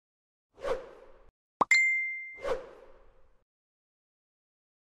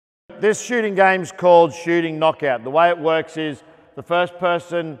this shooting game's called shooting knockout. The way it works is the first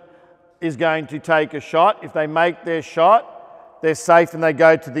person is going to take a shot. If they make their shot, they're safe and they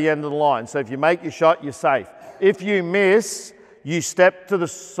go to the end of the line. So if you make your shot, you're safe. If you miss, you step to the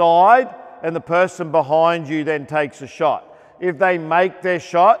side and the person behind you then takes a shot. If they make their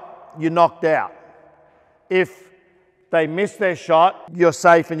shot, you're knocked out. If they miss their shot, you're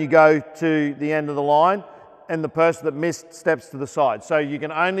safe and you go to the end of the line, and the person that missed steps to the side. So you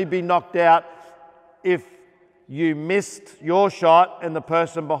can only be knocked out if you missed your shot and the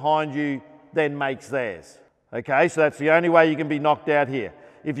person behind you then makes theirs. Okay, so that's the only way you can be knocked out here.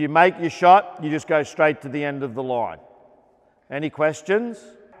 If you make your shot, you just go straight to the end of the line. Any questions?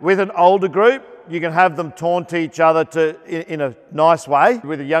 With an older group, you can have them taunt each other in a nice way.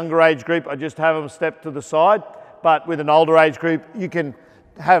 With a younger age group, I just have them step to the side. But with an older age group, you can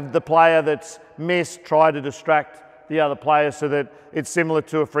have the player that's missed try to distract the other player so that it's similar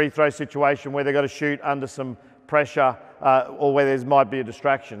to a free throw situation where they've got to shoot under some pressure or where there might be a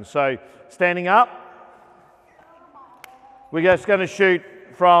distraction. So standing up, we're just going to shoot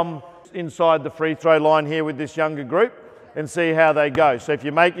from inside the free throw line here with this younger group and see how they go. So if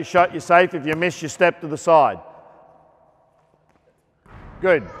you make your shot, you're safe. If you miss, you step to the side.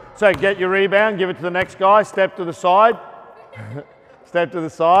 Good. So get your rebound, give it to the next guy, step to the side, step to the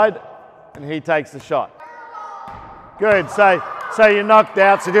side, and he takes the shot. Good. So you're knocked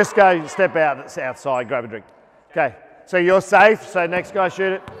out, so just go step out, it's outside, grab a drink. Okay. So you're safe, so next guy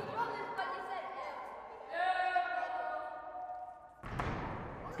shoot it.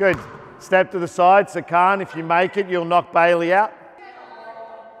 Good. Step to the side, so Khan, if you make it, you'll knock Bailey out.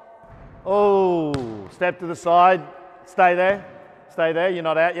 Oh, step to the side, stay there. Stay there, you're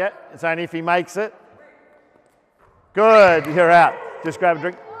not out yet. It's only if he makes it. Good, you're out. Just grab a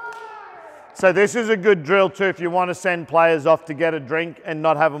drink. So this is a good drill too if you want to send players off to get a drink and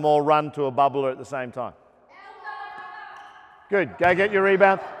not have them all run to a bubbler at the same time. Good, go get your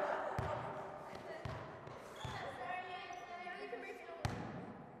rebound.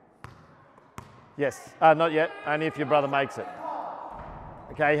 Yes, not yet, only if your brother makes it.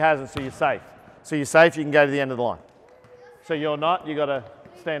 Okay, he hasn't, so you're safe. So you're safe, you can go to the end of the line. So you're not, you got to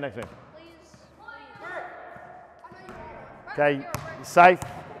stand next to him. Okay, you're safe.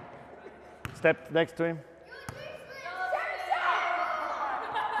 Step next to him.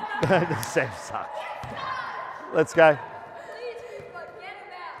 Sam sucks. Let's go.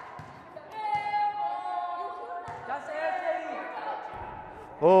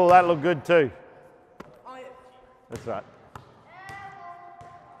 Oh, that looked good too. That's right.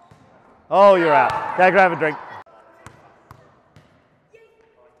 Oh, you're out. Go grab a drink.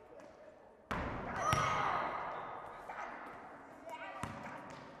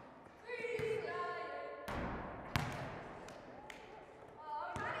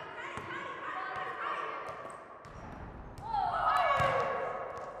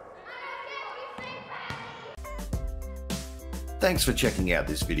 Thanks for checking out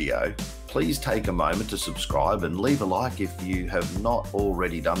this video. Please take a moment to subscribe and leave a like if you have not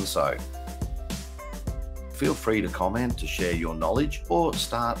already done so. Feel free to comment to share your knowledge or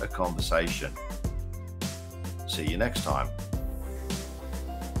start a conversation. See you next time.